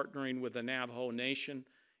 I'm partnering with the Navajo Nation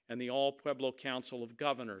and the All Pueblo Council of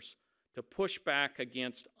Governors to push back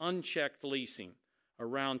against unchecked leasing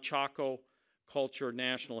around Chaco Culture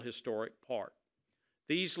National Historic Park.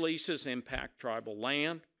 These leases impact tribal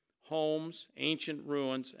land, homes, ancient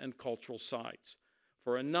ruins, and cultural sites.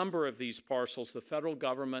 For a number of these parcels, the federal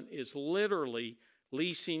government is literally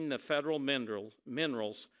leasing the federal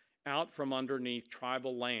minerals out from underneath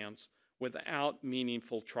tribal lands without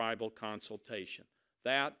meaningful tribal consultation.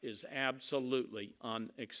 That is absolutely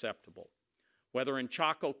unacceptable. Whether in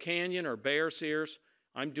Chaco Canyon or Bears Ears,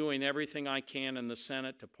 I'm doing everything I can in the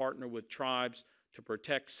Senate to partner with tribes to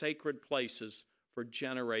protect sacred places for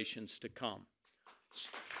generations to come.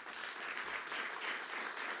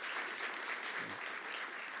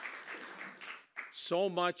 So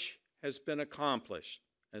much has been accomplished,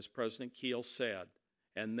 as President Kiel said,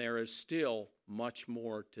 and there is still much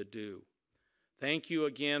more to do. Thank you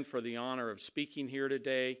again for the honor of speaking here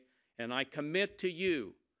today, and I commit to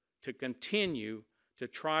you to continue to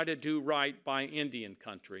try to do right by Indian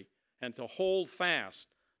country and to hold fast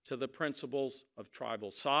to the principles of tribal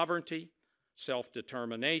sovereignty,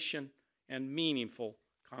 self-determination, and meaningful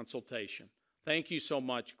consultation. Thank you so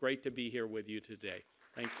much. Great to be here with you today.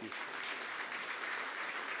 Thank you.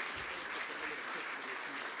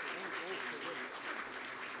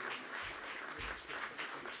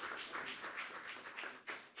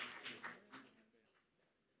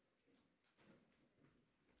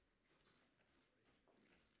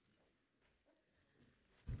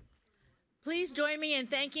 Please join me in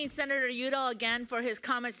thanking Senator Udall again for his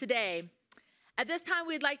comments today. At this time,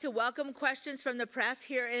 we'd like to welcome questions from the press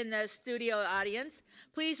here in the studio audience.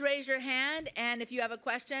 Please raise your hand, and if you have a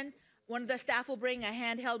question, one of the staff will bring a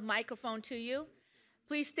handheld microphone to you.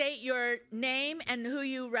 Please state your name and who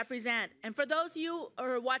you represent. And for those of you who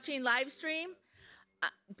are watching live stream,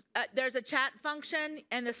 there's a chat function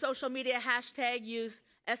and the social media hashtag use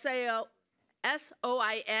SOIN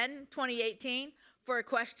 2018 for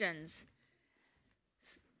questions.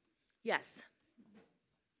 Yes.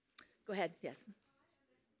 Go ahead, yes.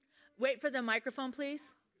 Wait for the microphone,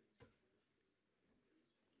 please.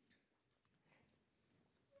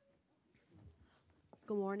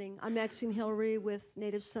 Good morning. I'm Maxine Hillary with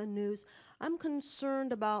Native Sun News. I'm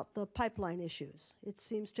concerned about the pipeline issues. It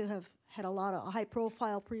seems to have had a lot of high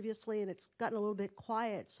profile previously, and it's gotten a little bit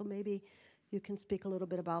quiet, so maybe you can speak a little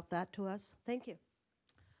bit about that to us. Thank you.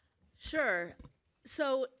 Sure.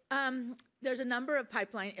 So there's a number of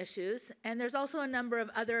pipeline issues, and there's also a number of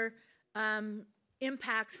other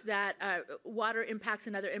impacts that, water impacts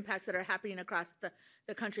and other impacts that are happening across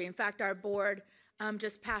the country. In fact, our board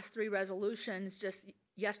just passed 3 resolutions just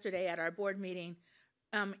yesterday at our board meeting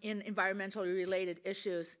in environmentally related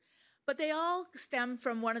issues. But they all stem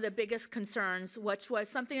from one of the biggest concerns, which was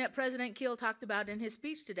something that President Kiel talked about in his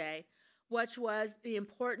speech today, which was the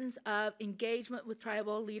importance of engagement with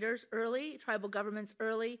tribal leaders early, tribal governments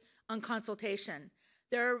early, on consultation.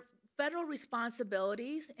 There are federal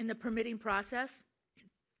responsibilities in the permitting process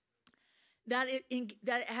that it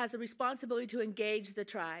has a responsibility to engage the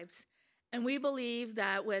tribes. And we believe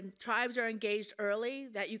that when tribes are engaged early,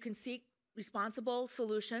 that you can seek responsible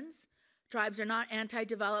solutions. Tribes are not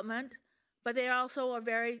anti-development, but they also are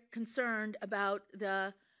very concerned about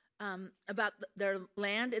their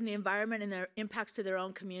land and the environment and their impacts to their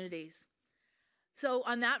own communities. So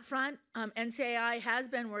on that front, NCAI has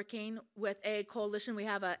been working with a coalition. We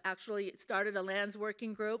have actually started a lands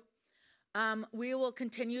working group. We will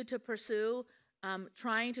continue to pursue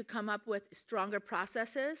trying to come up with stronger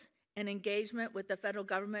processes and engagement with the federal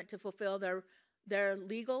government to fulfill their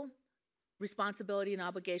legal responsibility and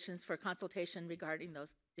obligations for consultation regarding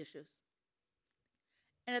those issues.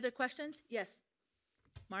 Any other questions? Yes,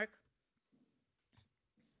 Mark.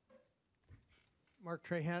 Mark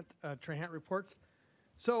Trahant, Trahant Reports.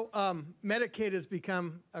 So Medicaid has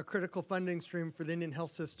become a critical funding stream for the Indian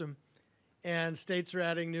health system, and states are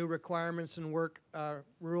adding new requirements and work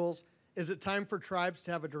rules. Is it time for tribes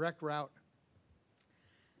to have a direct route?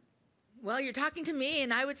 Well, you're talking to me,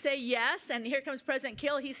 and I would say yes, and here comes President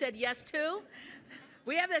Kiel. He said yes, too.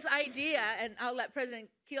 We have this idea, and I'll let President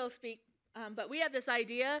Kiel speak, but we have this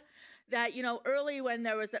idea that, you know, early when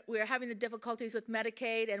we were having the difficulties with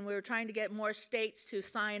Medicaid and we were trying to get more states to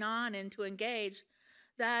sign on and to engage,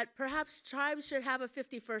 that perhaps tribes should have a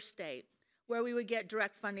 51st state where we would get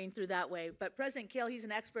direct funding through that way. But President Kiel, he's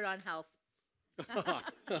an expert on health.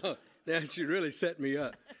 Now she really set me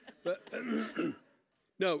up. But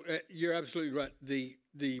no, you're absolutely right.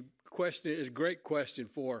 The question is a great question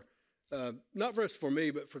for, not just for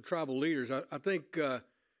me, but for tribal leaders. I think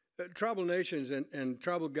tribal nations and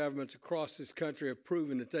tribal governments across this country have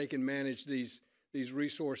proven that they can manage these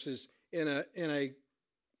resources in a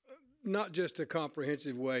not just a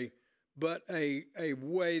comprehensive way, but a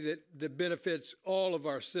way that benefits all of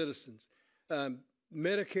our citizens.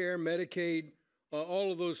 Medicare, Medicaid,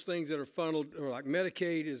 all of those things that are funneled, or like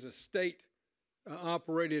Medicaid is a state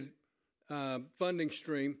operated funding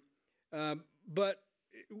stream. But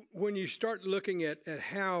when you start looking at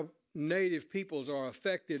how Native peoples are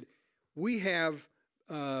affected, we have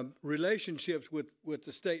relationships with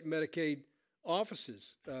the state Medicaid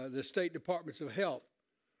offices, the state departments of health,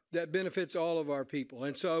 that benefits all of our people.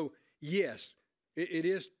 And so, yes, it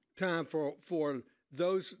is time for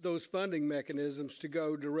those funding mechanisms to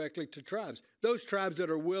go directly to tribes. Those tribes that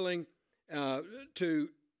are willing to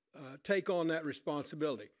take on that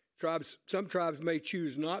responsibility. Some tribes may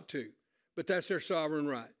choose not to, but that's their sovereign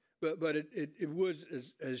right. But it would,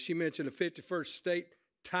 as she mentioned, a 51st state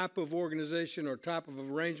type of organization or type of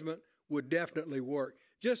arrangement would definitely work.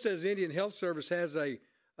 Just as Indian Health Service has a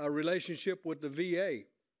relationship with the VA.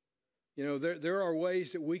 You know, there are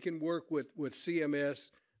ways that we can work with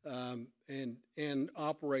CMS and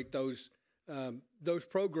operate those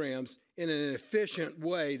programs in an efficient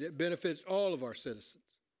way that benefits all of our citizens.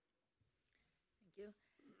 Thank you.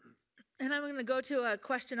 And I'm going to go to a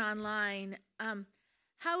question online.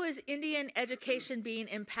 How is Indian education being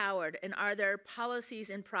empowered, and are there policies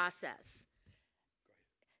in process?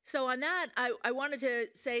 So on that, I wanted to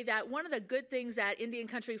say that one of the good things that Indian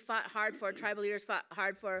country fought hard for, tribal leaders fought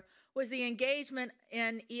hard for, was the engagement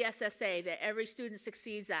in ESSA, the Every Student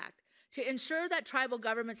Succeeds Act, to ensure that tribal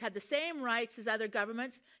governments had the same rights as other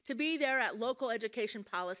governments to be there at local education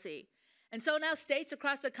policy. And so now states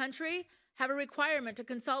across the country have a requirement to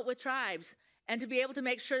consult with tribes and to be able to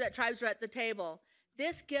make sure that tribes are at the table.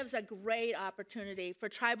 This gives a great opportunity for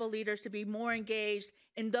tribal leaders to be more engaged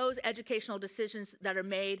in those educational decisions that are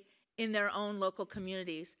made in their own local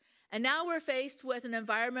communities. And now we're faced with an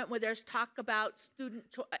environment where there's talk about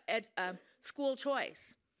school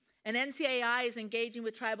choice. And NCAI is engaging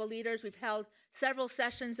with tribal leaders. We've held several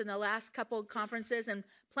sessions in the last couple of conferences and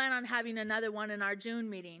plan on having another one in our June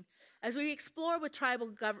meeting. As we explore with tribal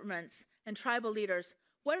governments and tribal leaders,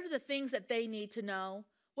 what are the things that they need to know?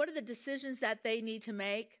 What are the decisions that they need to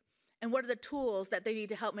make? And what are the tools that they need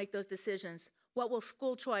to help make those decisions? What will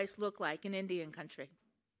school choice look like in Indian country?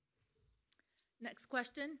 Next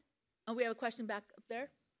question. Oh, we have a question back up there.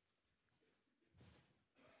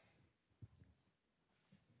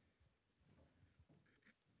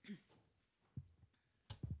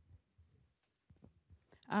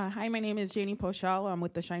 Hi, my name is Janie Pochal. I'm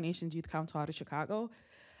with the Chi Nations Youth Council out of Chicago.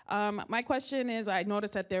 My question is, I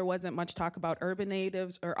noticed that there wasn't much talk about urban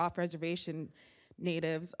natives or off-reservation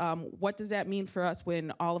natives. What does that mean for us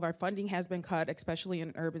when all of our funding has been cut, especially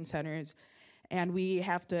in urban centers, and we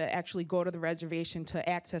have to actually go to the reservation to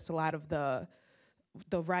access a lot of the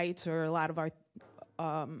rights or a lot of our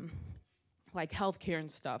like healthcare and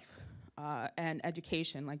stuff and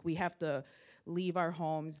education? Like, we have to leave our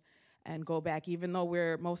homes and go back, even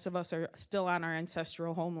though most of us are still on our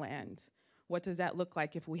ancestral homelands. What does that look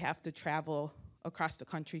like if we have to travel across the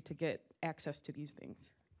country to get access to these things?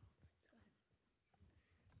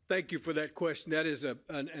 Thank you for that question. That is an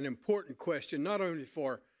important question, not only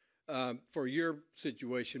for your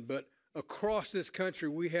situation, but across this country.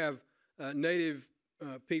 We have Native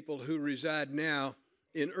people who reside now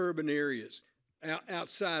in urban areas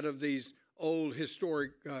outside of these old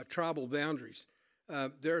historic tribal boundaries.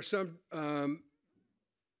 There are some,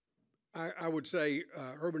 I would say,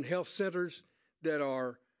 urban health centers that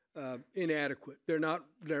are inadequate. They're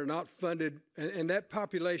not funded, and that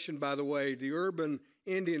population, by the way, the urban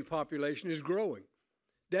Indian population is growing.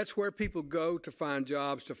 That's where people go to find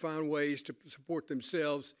jobs, to find ways to support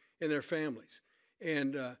themselves and their families.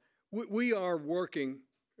 And we are working.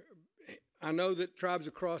 I know that tribes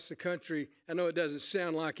across the country, I know it doesn't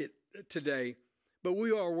sound like it today, but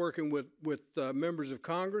we are working with members of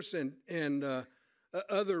Congress and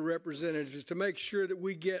other representatives to make sure that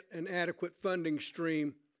we get an adequate funding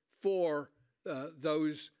stream for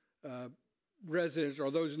those residents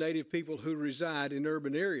or those Native people who reside in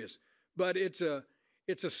urban areas. But it's a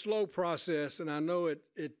slow process, and I know it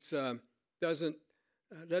doesn't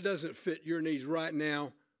fit your needs right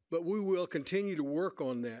now. But we will continue to work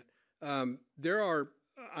on that. There are.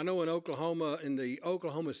 I know in Oklahoma, in the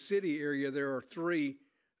Oklahoma City area, there are 3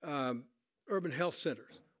 urban health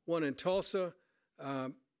centers, one in Tulsa,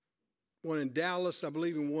 one in Dallas, I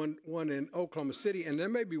believe, and one in Oklahoma City, and there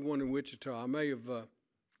may be one in Wichita. I may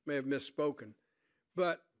have misspoken.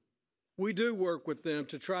 But we do work with them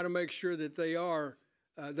to try to make sure that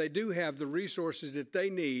they do have the resources that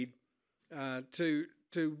they need to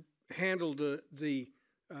handle the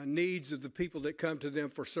needs of the people that come to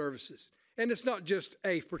them for services. And it's not just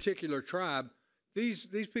a particular tribe. These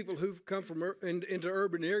people who've come from into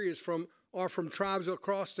urban areas are from tribes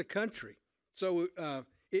across the country. So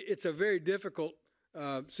it's a very difficult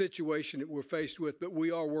situation that we're faced with, but we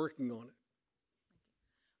are working on it.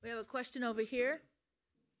 We have a question over here.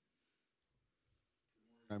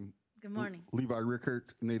 Good morning. Levi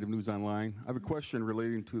Rickert, Native News Online. I have a question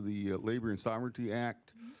relating to the Labor and Sovereignty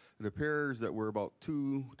Act. It appears that we're about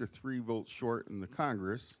 2 to 3 votes short in the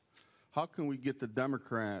Congress. How can we get the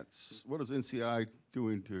Democrats, what is NCI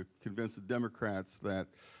doing to convince the Democrats that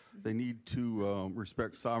they need to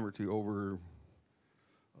respect sovereignty over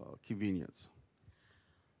convenience?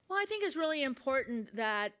 Well, I think it's really important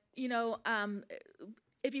that,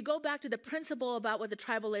 if you go back to the principle about what the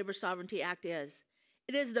Tribal Labor Sovereignty Act is,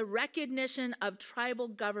 it is the recognition of tribal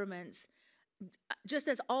governments, just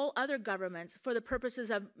as all other governments, for the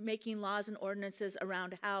purposes of making laws and ordinances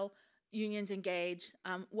around how unions engage,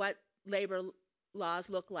 what labor laws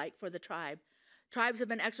look like for the tribe. Tribes have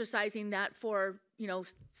been exercising that for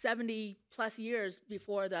 70 plus years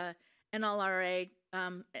before the NLRB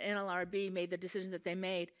made the decision that they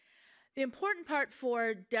made. The important part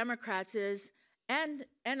for Democrats is, and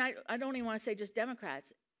I don't even want to say just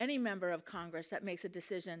Democrats, any member of Congress that makes a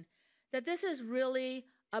decision, that this is really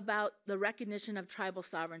about the recognition of tribal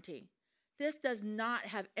sovereignty. This does not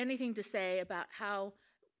have anything to say about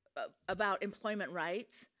employment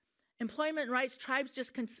rights. Employment rights, tribes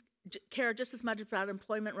just care just as much about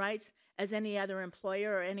employment rights as any other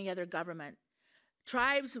employer or any other government.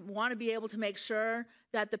 Tribes want to be able to make sure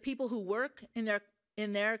that the people who work in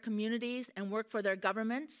their communities and work for their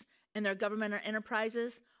governments and their government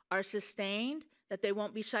enterprises are sustained, that they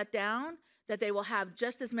won't be shut down, that they will have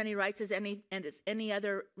just as many rights as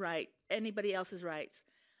anybody else's rights.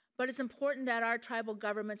 But it's important that our tribal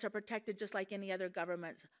governments are protected just like any other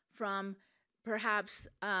governments from perhaps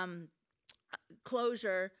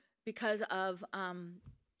closure because of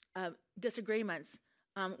disagreements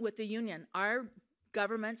with the union. Our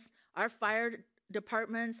governments, our fire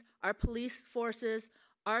departments, our police forces,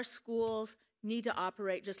 our schools need to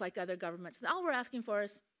operate just like other governments. And all we're asking for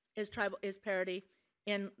is parity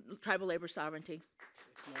in tribal labor sovereignty.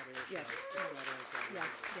 Yes. Yeah.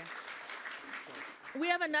 We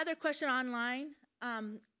have another question online.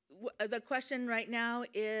 The question right now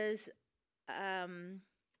is, how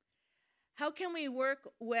can we work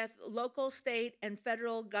with local, state, and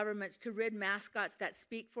federal governments to rid mascots that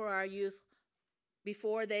speak for our youth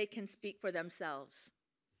before they can speak for themselves?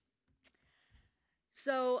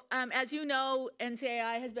 So, as you know,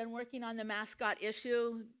 NCAI has been working on the mascot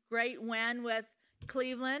issue. Great win with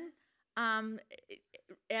Cleveland, and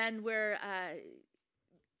we're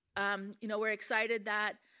excited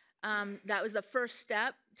that that was the first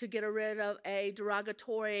step to get rid of a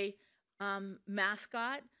derogatory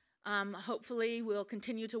mascot. Hopefully, we'll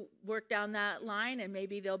continue to work down that line, and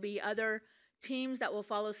maybe there'll be other teams that will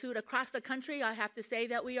follow suit. Across the country, I have to say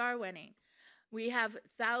that we are winning. We have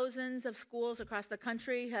thousands of schools across the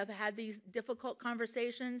country have had these difficult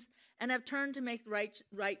conversations and have turned to make the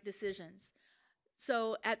right decisions.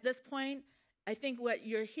 So at this point, I think what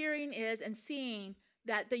you're hearing is and seeing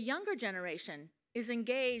that the younger generation is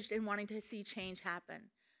engaged in wanting to see change happen,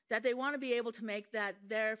 that they want to be able to make that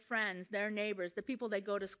their friends, their neighbors, the people they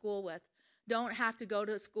go to school with, don't have to go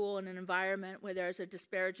to school in an environment where there's a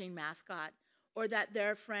disparaging mascot, or that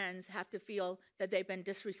their friends have to feel that they've been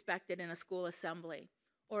disrespected in a school assembly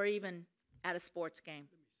or even at a sports game.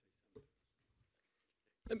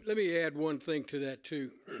 Let me add one thing to that,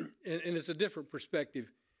 too, and it's a different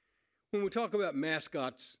perspective. When we talk about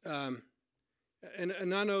mascots, and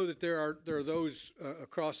I know that there are those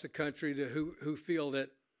across the country who feel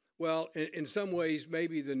that, well, in some ways,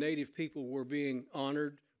 maybe the Native people were being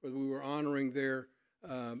honored, or we were honoring their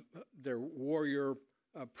warrior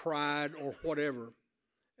pride or whatever,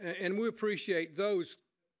 and we appreciate those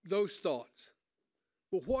thoughts.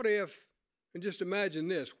 Well, what if, and just imagine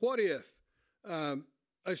this, what if a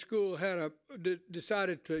school had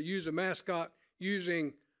decided to use a mascot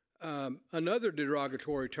using another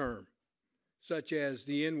derogatory term, such as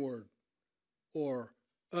the N-word or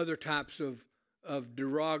other types of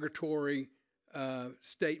derogatory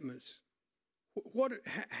statements?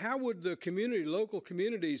 How would the community, local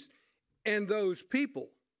communities, and those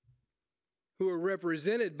people who are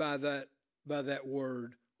represented by that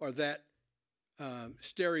word or that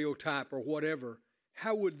stereotype or whatever,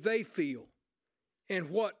 how would they feel?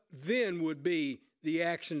 And what then would be the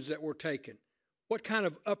actions that were taken? What kind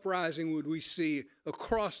of uprising would we see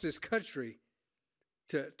across this country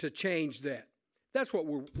to change that? That's what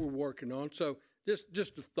we're working on. So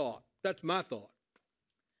just a thought. That's my thought.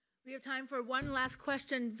 We have time for one last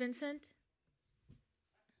question, Vincent.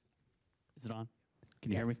 Is it on?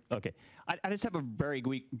 Can you hear me? Okay. I just have a very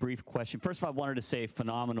brief question. First of all, I wanted to say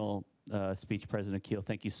phenomenal speech, President Keel.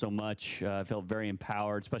 Thank you so much. I felt very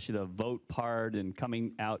empowered, especially the vote part and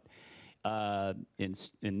coming out in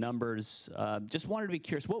numbers. Just wanted to be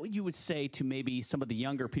curious, what would you say to maybe some of the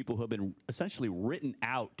younger people who have been essentially written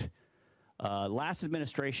out? Last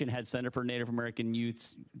administration had Center for Native American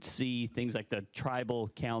Youth see things like the Tribal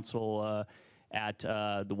Council at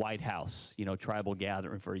the White House, tribal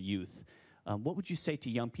gathering for youth. What would you say to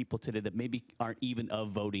young people today that maybe aren't even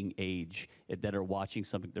of voting age, that are watching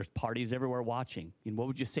something? There's parties everywhere watching. What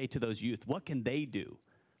would you say to those youth? What can they do?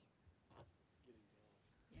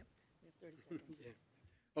 Yep, we have 30 seconds.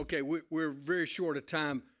 Yeah. Okay, we're very short of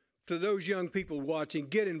time. To those young people watching,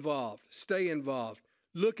 get involved, stay involved.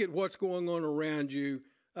 Look at what's going on around you.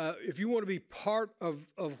 If you want to be part of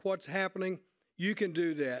what's happening, you can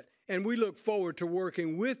do that. And we look forward to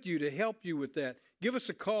working with you to help you with that. Give us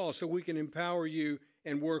a call so we can empower you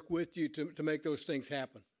and work with you to make those things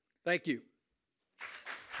happen. Thank you.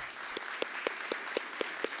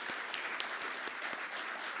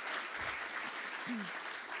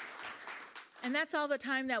 And that's all the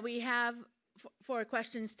time that we have for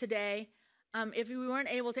questions today. If we weren't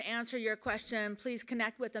able to answer your question, please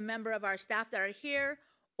connect with a member of our staff that are here,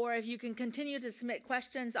 or if you can continue to submit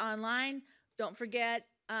questions online, don't forget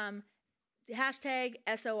hashtag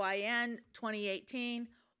SOIN 2018,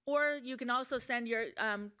 or you can also send your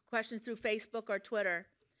questions through Facebook or Twitter.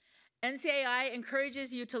 NCAI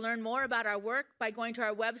encourages you to learn more about our work by going to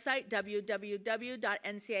our website,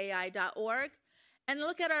 www.ncai.org, and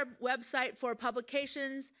look at our website for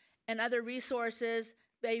publications and other resources.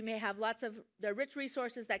 They may have they're rich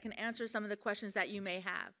resources that can answer some of the questions that you may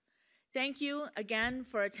have. Thank you again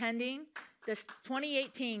for attending this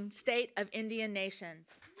 2018 State of Indian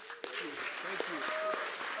Nations. Thank you.